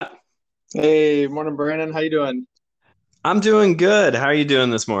Hey, morning, Brandon. How you doing? I'm doing good. How are you doing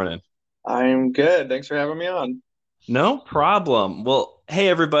this morning? I'm good. Thanks for having me on. No problem. Well, hey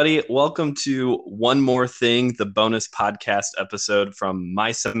everybody, welcome to One More Thing, the bonus podcast episode from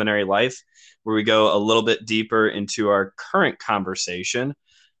my seminary life, where we go a little bit deeper into our current conversation.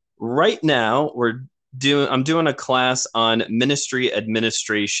 Right now, I'm doing a class on ministry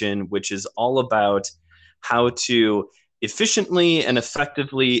administration, which is all about how to efficiently and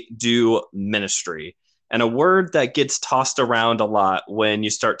effectively do ministry. And a word that gets tossed around a lot when you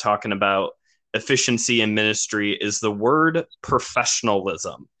start talking about efficiency in ministry is the word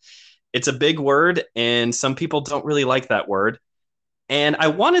professionalism. It's a big word, and some people don't really like that word. And I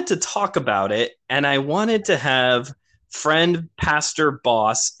wanted to talk about it, and I wanted to have friend, pastor,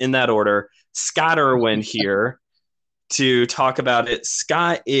 boss in that order, Scott Erwin here to talk about it.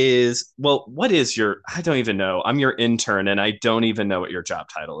 Scott is, well, what is your, I don't even know. I'm your intern, and I don't even know what your job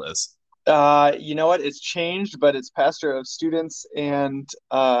title is. You know what? It's changed, but it's pastor of students and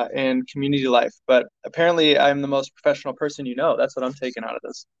community life. But apparently, I'm the most professional person you know. That's what I'm taking out of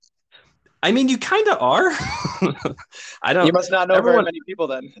this. I mean, you kind of are. I You don't, must not know very everyone, many people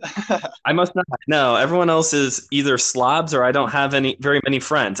then. I must not. No, everyone else is either slobs or I don't have very many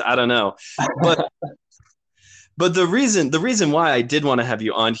friends. I don't know. But the reason why I did want to have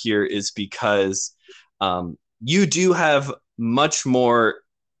you on here is because you do have much more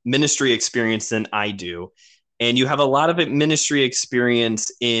ministry experience than I do, and you have a lot of ministry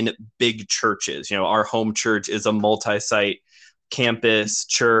experience in big churches. You know, our home church is a multi-site campus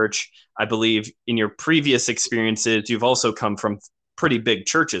church. I believe in your previous experiences, you've also come from pretty big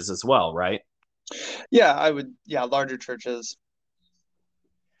churches as well, right? Yeah, I would. Yeah, larger churches.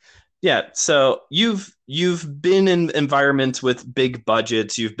 Yeah, so you've been in environments with big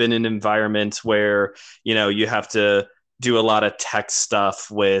budgets. You've been in environments where, you have to do a lot of tech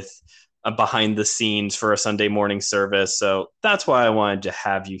stuff with behind the scenes for a Sunday morning service. So that's why I wanted to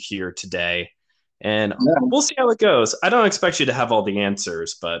have you here today. And Yeah. we'll see how it goes. I don't expect you to have all the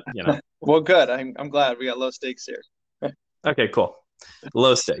answers, but Well, good. I'm glad we got low stakes here. okay, cool.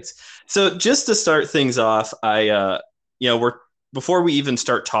 Low stakes. So just to start things off, we're before we even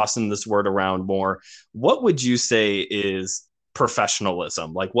start tossing this word around more, what would you say is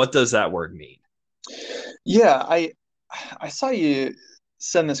professionalism? Like, what does that word mean? Yeah, I saw you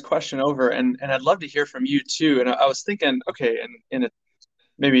send this question over, and I'd love to hear from you too. And I was thinking, okay, in a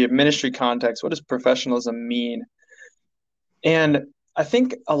maybe a ministry context, what does professionalism mean? And I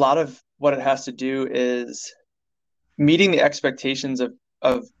think a lot of what it has to do is meeting the expectations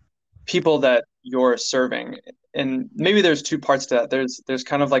of people that you're serving. And maybe there's two parts to that. There's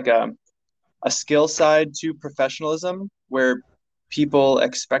kind of like a skill side to professionalism where people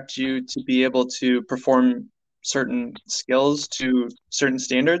expect you to be able to perform certain skills to certain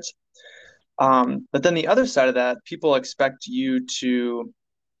standards. But then the other side of that, people expect you to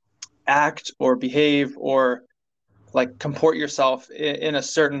act or behave or like comport yourself in a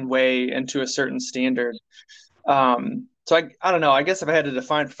certain way and to a certain standard. So I don't know. I guess if I had to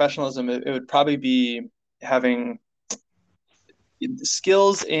define professionalism, it would probably be having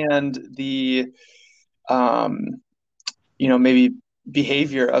skills and the um, maybe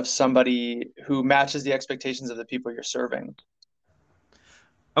behavior of somebody who matches the expectations of the people you're serving.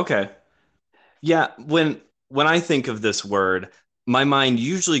 Okay. Yeah, when I think of this word, my mind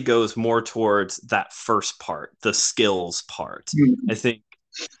usually goes more towards that first part, the skills part. I think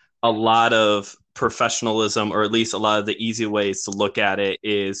a lot of professionalism, or at least a lot of the easy ways to look at it,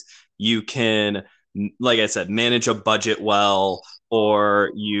 is you can, like I said, manage a budget well,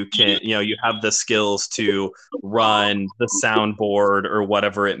 or you can, you have the skills to run the soundboard or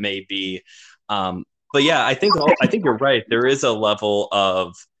whatever it may be. But yeah, I think you're right. There is a level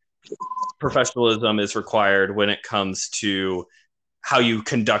of professionalism is required when it comes to how you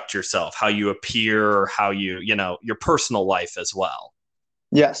conduct yourself, how you appear, how your personal life as well.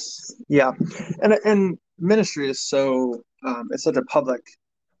 Yes, yeah, and ministry is so it's such a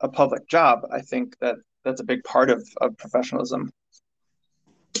public job. I think that that's a big part of professionalism.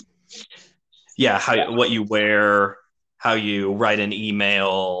 Yeah, how what you wear, how you write an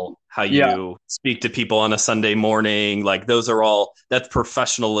email, how Yeah. you speak to people on a Sunday morning, like those are all that's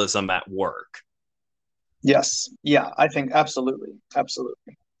professionalism at work. Yes. Yeah. I think absolutely,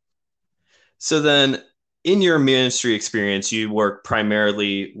 absolutely. So then in your ministry experience, you work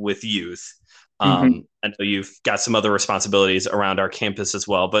primarily with youth. Hmm. I know you've got some other responsibilities around our campus as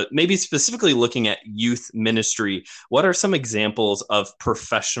well, but maybe specifically looking at youth ministry, what are some examples of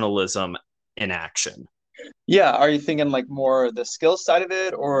professionalism in action? Yeah. Are you thinking like more the skill side of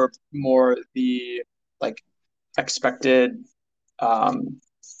it or more the like expected? Um,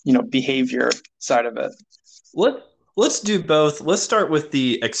 behavior side of it. Let let's do both. Let's start with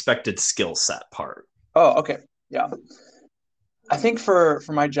the expected skill set part. Oh, okay. Yeah. I think for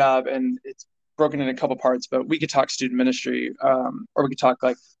my job, and it's broken in a couple parts, but we could talk student ministry, or we could talk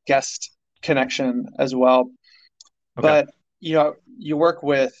like guest connection as well. Okay. But you work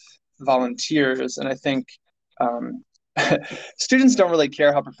with volunteers, and I think um, students don't really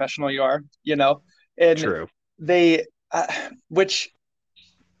care how professional you are, and True. they, which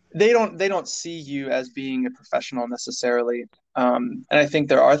they don't see you as being a professional necessarily. And I think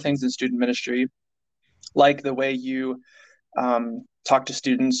there are things in student ministry, like the way you talk to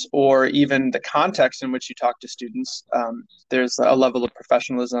students, or even the context in which you talk to students. There's a level of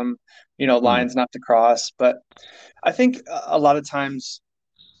professionalism, Mm, lines not to cross. But I think a lot of times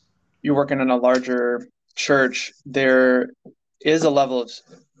you're working in a larger church, there is a level of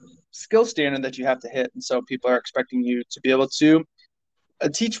skill standard that you have to hit. And so people are expecting you to be able to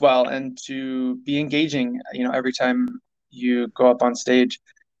teach well and to be engaging, every time you go up on stage.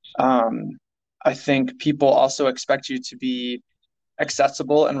 Um, I think people also expect you to be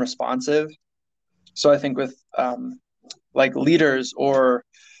accessible and responsive. So I think with like leaders or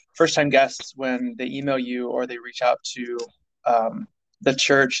first time guests, when they email you or they reach out to um, the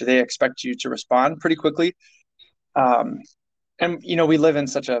church, they expect you to respond pretty quickly. Um, and we live in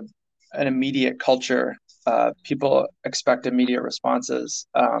such an immediate culture. People expect immediate responses,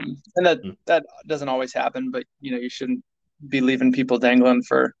 and that mm, that doesn't always happen. But you shouldn't be leaving people dangling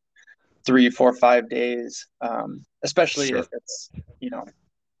for 3, 4, 5 days, especially sure. you know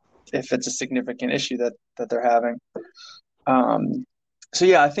if it's a significant issue that they're having. Um, so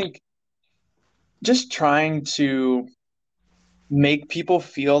yeah, I think just trying to make people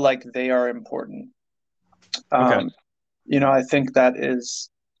feel like they are important. Okay. Um, I think that is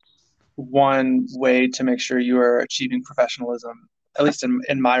one way to make sure you are achieving professionalism, at least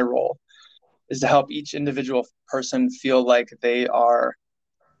in my role, is to help each individual person feel like they are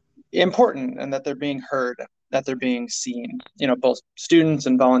important and that they're being heard, that they're being seen, both students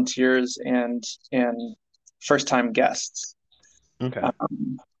and volunteers and first time guests. Okay.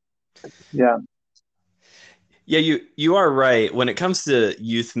 Um, yeah. Yeah, you are right. When it comes to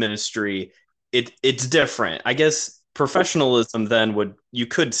youth ministry, it's different. I guess professionalism then would you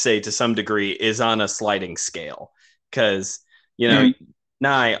could say to some degree is on a sliding scale because you know Mm,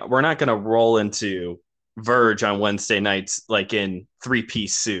 now we're not going to roll into Verge on Wednesday nights like in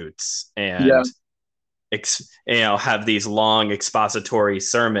three-piece suits yeah. and have these long expository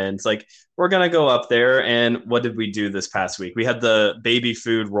sermons. Like we're gonna go up there and what did we do this past week? We had the baby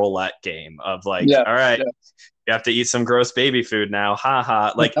food roulette game of like, Yeah. all right, Yeah. you have to eat some gross baby food now. Ha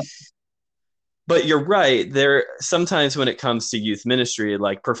ha. Like, but you're right. There sometimes when it comes to youth ministry,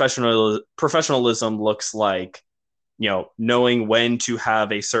 like professionalism looks like, knowing when to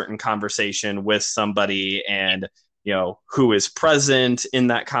have a certain conversation with somebody and, who is present in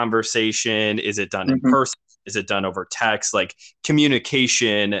that conversation. Is it done in Hmm. person? Is it done over text? Like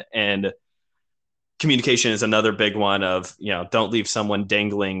communication is another big one of, don't leave someone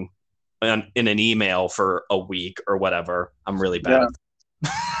dangling in an email for a week or whatever. I'm really bad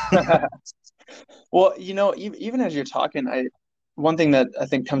Yeah. at Well, even as you're talking, I one thing that I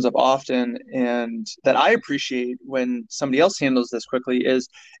think comes up often and that I appreciate when somebody else handles this quickly is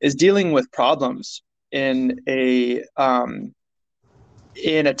dealing with problems in a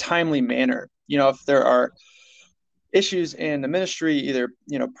timely manner. If there are issues in the ministry, either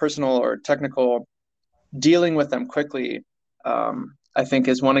personal or technical, dealing with them quickly, I think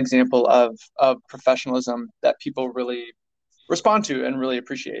is one example of professionalism that people really respond to and really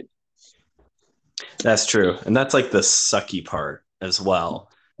appreciate. That's true. And that's like the sucky part as well.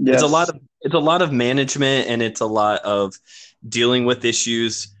 It's a lot Yes. of it's a lot of management and it's a lot of dealing with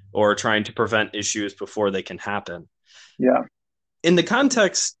issues or trying to prevent issues before they can happen. Yeah. In the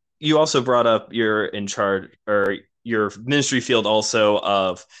context, you also brought up you're in charge or your ministry field also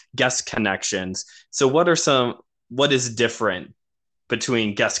of guest connections. So what is different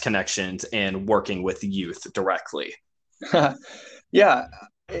between guest connections and working with youth directly? Yeah.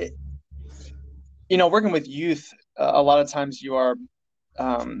 It- Working with youth, a lot of times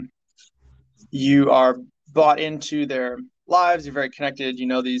um, you are bought into their lives. You're very connected. You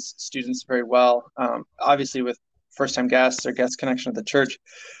know these students very well. Obviously, with first-time guests or guest connection at the church,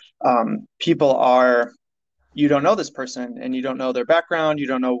 people are you don't know this person and you don't know their background. You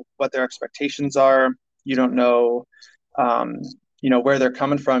don't know what their expectations are. You don't know, um, where they're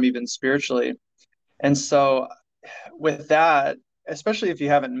coming from, even spiritually. And so, with that, especially if you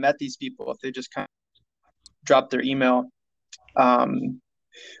haven't met these people, if they just kind of drop their email, um,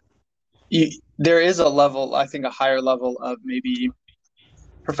 there is a level, I think, a higher level of maybe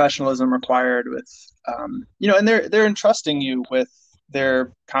professionalism required with, and they're entrusting you with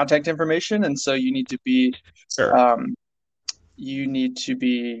their contact information, and so Sure. um, you need to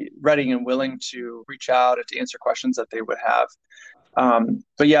be ready and willing to reach out and to answer questions that they would have.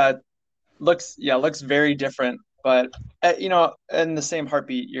 But yeah, looks very different. But in the same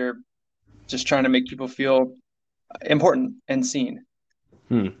heartbeat, you're just trying to make people feel important and seen,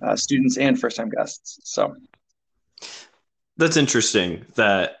 Hmm. students and first time guests. So That's interesting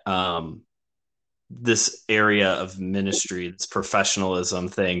that this area of ministry, this professionalism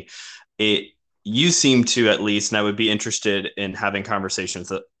thing, it you seem to, at least, and I would be interested in having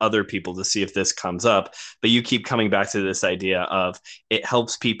conversations with other people to see if this comes up, but you keep coming back to this idea of it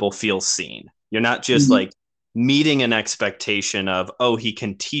helps people feel seen. You're not just mm, like meeting an expectation of, oh, he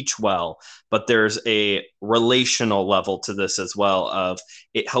can teach well, but there's a relational level to this as well of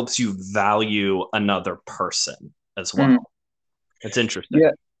it helps you value another person as mm, well. It's interesting.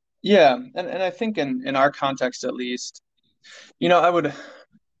 yeah, yeah, and I think in our context at least, you know, I would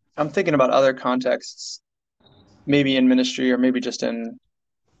I'm thinking about other contexts, maybe in ministry or maybe just in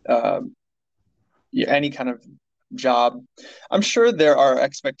uh, any kind of job. I'm sure there are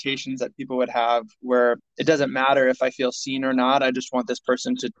expectations that people would have where it doesn't matter if I feel seen or not. I just want this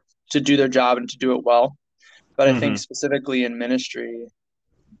person to do their job and to do it well. But I think Mm-hmm. specifically in ministry,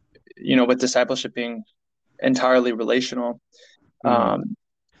 with discipleship being entirely relational, Mm-hmm. um,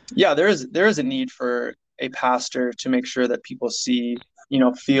 yeah, there is a need for a pastor to make sure that people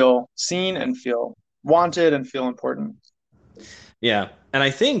feel seen and feel wanted and feel important. Yeah. And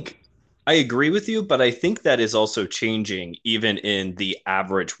I think I agree with you, but I think that is also changing even in the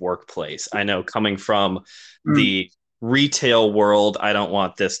average workplace. I know coming from Mm, the retail world, I don't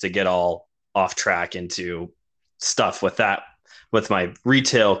want this to get all off track into stuff with my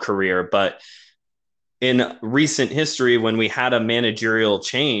retail career, but in recent history, when we had a managerial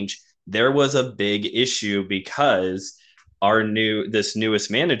change, there was a big issue because this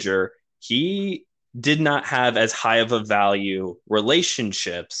newest manager, he did not have as high of a value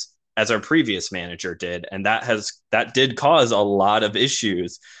relationships as our previous manager did, and that did cause a lot of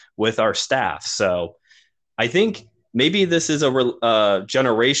issues with our staff. So I think maybe this is a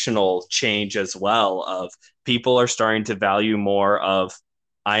generational change as well of people are starting to value more of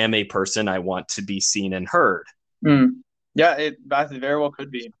I am a person, I want to be seen and heard. mm. Yeah, that very well could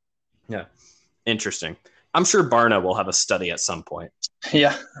be. Yeah, interesting. I'm sure Barna will have a study at some point.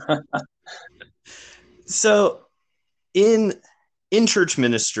 Yeah. So in in church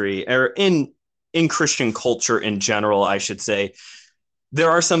ministry or in Christian culture in general, I should say,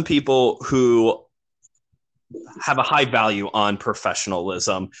 there are some people who have a high value on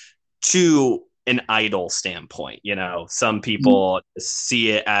professionalism to an idol standpoint. Some Mm, people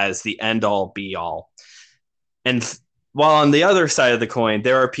see it as the end all be all. And while on the other side of the coin,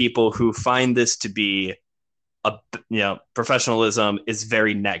 there are people who find this to be professionalism is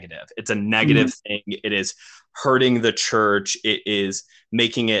very negative. It's a mm, negative thing. It is hurting the church. It is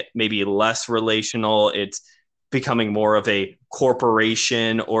making it maybe less relational. It's becoming more of a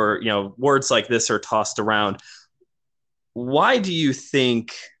corporation, or words like this are tossed around. Why do you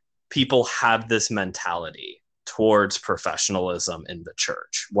think people have this mentality towards professionalism in the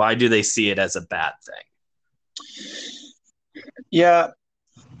church? Why do they see it as a bad thing? yeah,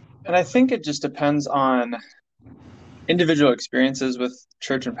 and I think it just depends on individual experiences with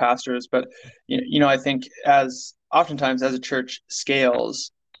church and pastors, but I think as oftentimes as a church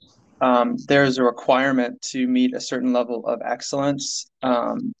scales, there's a requirement to meet a certain level of excellence,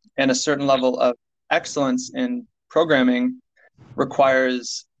 and a certain level of excellence in programming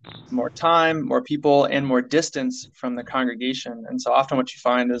requires more time, more people, and more distance from the congregation. And so often what you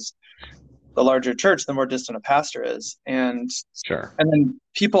find is the larger church, the more distant a pastor is. Sure. And then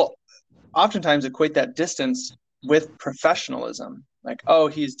people oftentimes equate that distance with professionalism. Like, oh,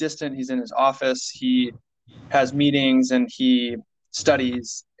 he's distant, he's in his office, he has meetings and he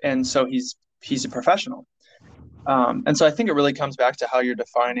studies, and so he's a professional. And so I think it really comes back to how you're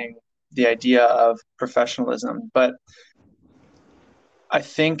defining the idea of professionalism. But I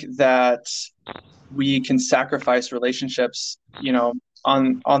think that we can sacrifice relationships,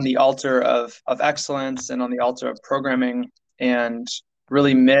 on the altar of excellence and on the altar of programming, and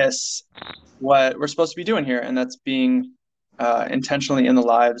really miss what we're supposed to be doing here, and that's being intentionally in the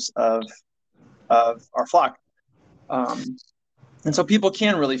lives of our flock. Um, and so people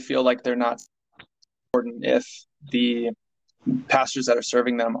can really feel like they're not important if the pastors that are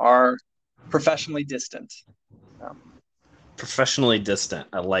serving them are professionally distant. Um, Professionally distant.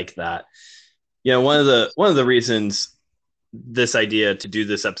 I like that. One of the reasons this idea to do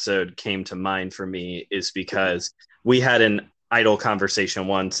this episode came to mind for me is because we had an idle conversation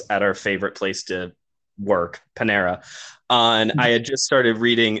once at our favorite place to work, Panera. And I had just started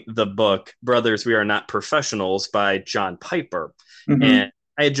reading the book Brothers, We Are Not Professionals by John Piper. Hmm. And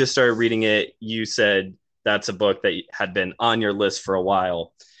I had just started reading it. You said that's a book that had been on your list for a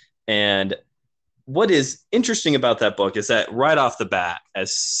while. And what is interesting about that book is that right off the bat,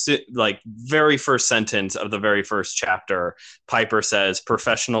 like very first sentence of the very first chapter, Piper says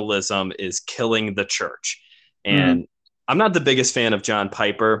professionalism is killing the church. Hmm. And I'm not the biggest fan of John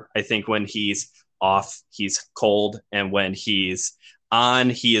Piper. I think when he's off, he's cold, and when he's on,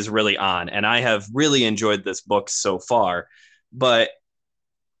 he is really on. And I have really enjoyed this book so far. But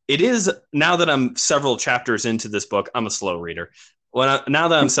it is, now that I'm several chapters into this book, I'm a slow reader. Now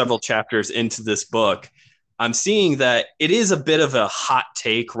that I'm several chapters into this book, I'm seeing that it is a bit of a hot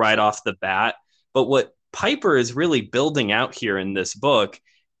take right off the bat. But what Piper is really building out here in this book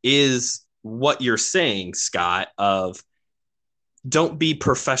is what you're saying, Scott, of don't be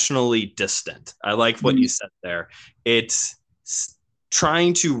professionally distant. I like what you said there. It's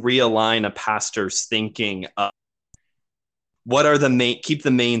trying to realign a pastor's thinking of what are keep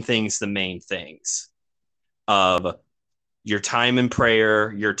the main things of your time in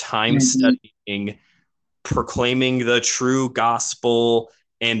prayer, your time Hmm. studying, proclaiming the true gospel,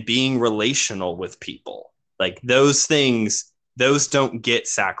 and being relational with people. Like those things, those don't get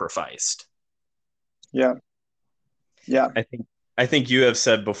sacrificed. Yeah. Yeah. I think you have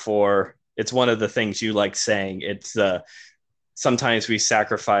said before, it's one of the things you like saying. It's sometimes we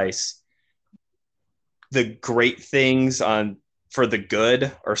sacrifice the great things on for the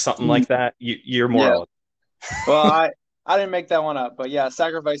good or something like Mhm. that. You're Yeah. more. Well, I didn't make that one up, but yeah,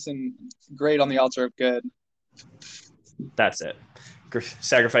 sacrificing great on the altar of good. That's it.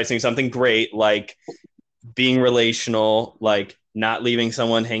 Sacrificing something great like being relational, like not leaving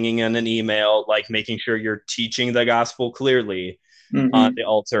someone hanging in an email, like making sure you're teaching the gospel clearly on Hmm. the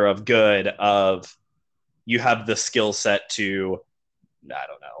altar of good, of you have the skill set to, I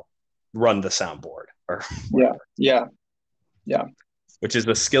don't know, run the soundboard or Yeah. whatever, Yeah. Yeah. which is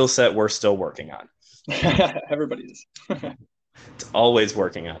the skill set we're still working on. Everybody's. It's always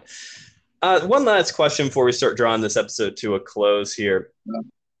working on. One last question before we start drawing this episode to a close here.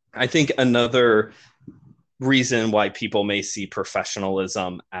 I think another reason why people may see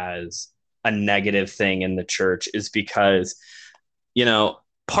professionalism as a negative thing in the church is because,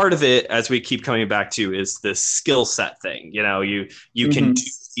 part of it, as we keep coming back to, is this skill set thing. You can Hmm. do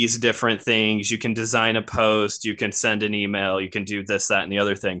these different things. You can design a post. You can send an email. You can do this, that, and the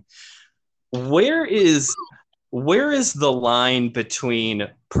other thing. Where is where is the line between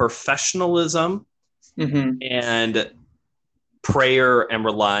professionalism Hmm. and prayer and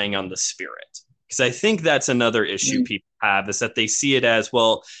relying on the Spirit? Because I think that's another issue people have, is that they see it as,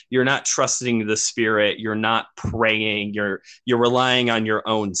 well, you're not trusting the Spirit, you're not praying, you're relying on your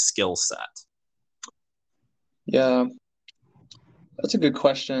own skill set. Yeah, that's a good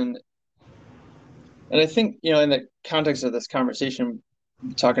question. And I think, in the context of this conversation,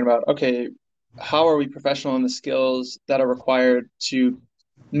 talking about, okay, how are we professional in the skills that are required to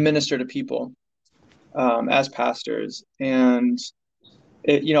minister to people as pastors? And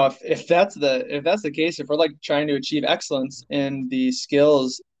if that's the case, if we're like trying to achieve excellence in the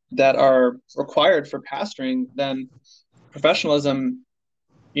skills that are required for pastoring, then professionalism,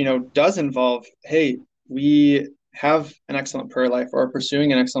 does involve, hey, we have an excellent prayer life, or are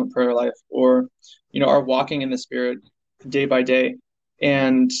pursuing an excellent prayer life, or are walking in the Spirit day by day.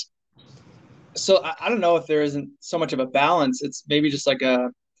 And so I don't know if there isn't so much of a balance. It's maybe just like a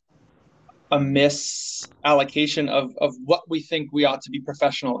misallocation of what we think we ought to be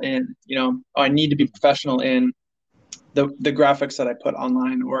professional in. I need to be professional in the graphics that I put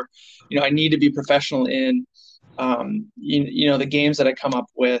online, or I need to be professional in the games that I come up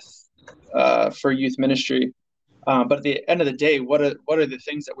with for youth ministry. But at the end of the day, what are the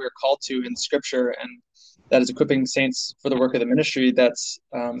things that we're called to in Scripture, and that is equipping saints for the work of the ministry? That's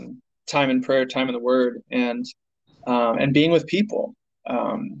time in prayer, time in the Word, and being with people.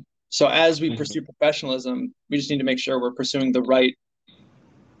 So as we Mm-hmm. pursue professionalism, we just need to make sure we're pursuing the right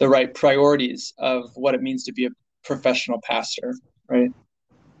priorities of what it means to be a professional pastor, right?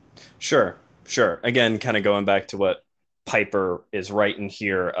 Sure, sure. Again, kind of going back to what Piper is writing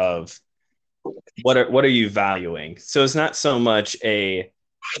here of what are you valuing? So it's not so much a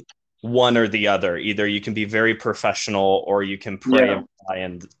one or the other. Either you can be very professional or you can pray Yeah.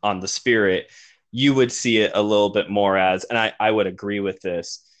 and rely on the Spirit. You would see it a little bit more as, and I would agree with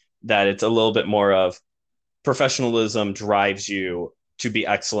this, that it's a little bit more of professionalism drives you to be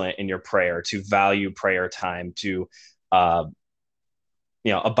excellent in your prayer, to value prayer time, to abide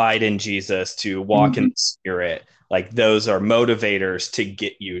in Jesus, to walk in Hmm. the Spirit. like those are motivators to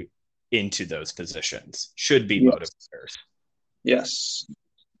get you into those positions, should be Yes. motivators. Yes.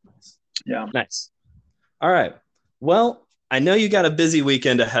 Yeah. Nice. All right. Well, I know you got a busy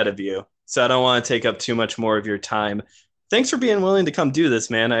weekend ahead of you, so I don't want to take up too much more of your time. Thanks for being willing to come do this,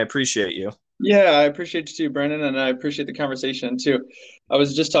 man. I appreciate you. Yeah, I appreciate you too, Brandon, and I appreciate the conversation too. I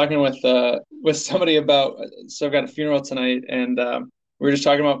was just talking with somebody about, so I've got a funeral tonight, and we were just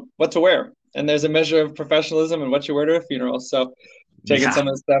talking about what to wear. And there's a measure of professionalism and what you wear to a funeral. So taking Yeah. some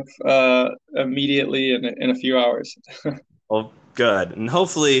of the stuff immediately in a few hours. Well, good. And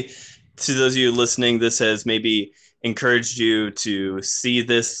hopefully, to those of you listening, this has maybe encouraged you to see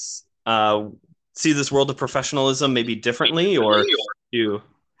this world of professionalism maybe differently, or to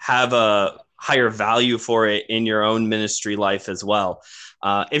have a higher value for it in your own ministry life as well.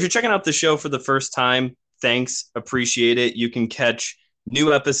 If you're checking out the show for the first time, thanks, appreciate it. You can catch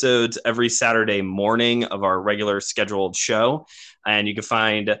new episodes every Saturday morning of our regular scheduled show, and you can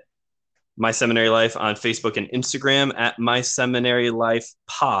find My Seminary Life on Facebook and Instagram at My Seminary Life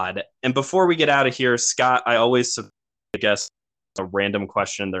Pod. And before we get out of here, Scott, I always guess a random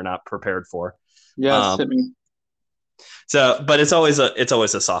question they're not prepared for. Yes, Um, hit me. but it's always a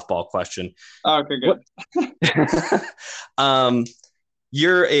softball question. Oh, okay, What? good. um,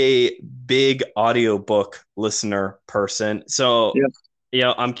 you're a big audiobook listener person, so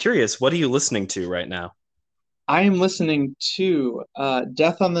Yes. I'm curious. What are you listening to right now? I am listening to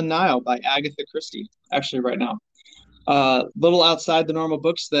Death on the Nile by Agatha Christie, actually, right now. Little outside the normal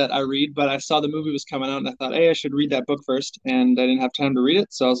books that I read, but I saw the movie was coming out and I thought, hey, I should read that book first. And I didn't have time to read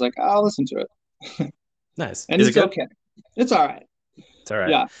it. So I was like, I'll listen to it. Nice. And Is it it's good? okay. It's all right. It's all right.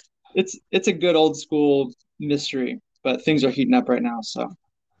 Yeah. It's a good old school mystery, but things are heating up right now. So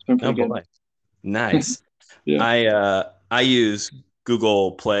it's been Oh pretty good. boy. Nice. Yeah. I use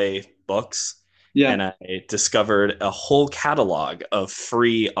Google Play Books, Yeah. and I discovered a whole catalog of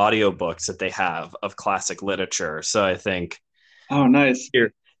free audiobooks that they have of classic literature. So I think Oh, nice.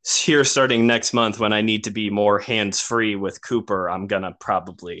 here starting next month, when I need to be more hands-free with Cooper, I'm gonna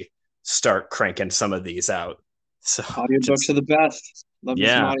probably start cranking some of these out. So Audiobooks just are the best. Love me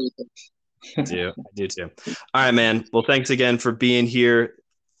some yeah, audiobooks. I do too. All right, man. Well, thanks again for being here.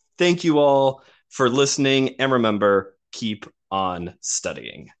 Thank you all for listening, and remember, keep on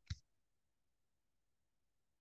studying.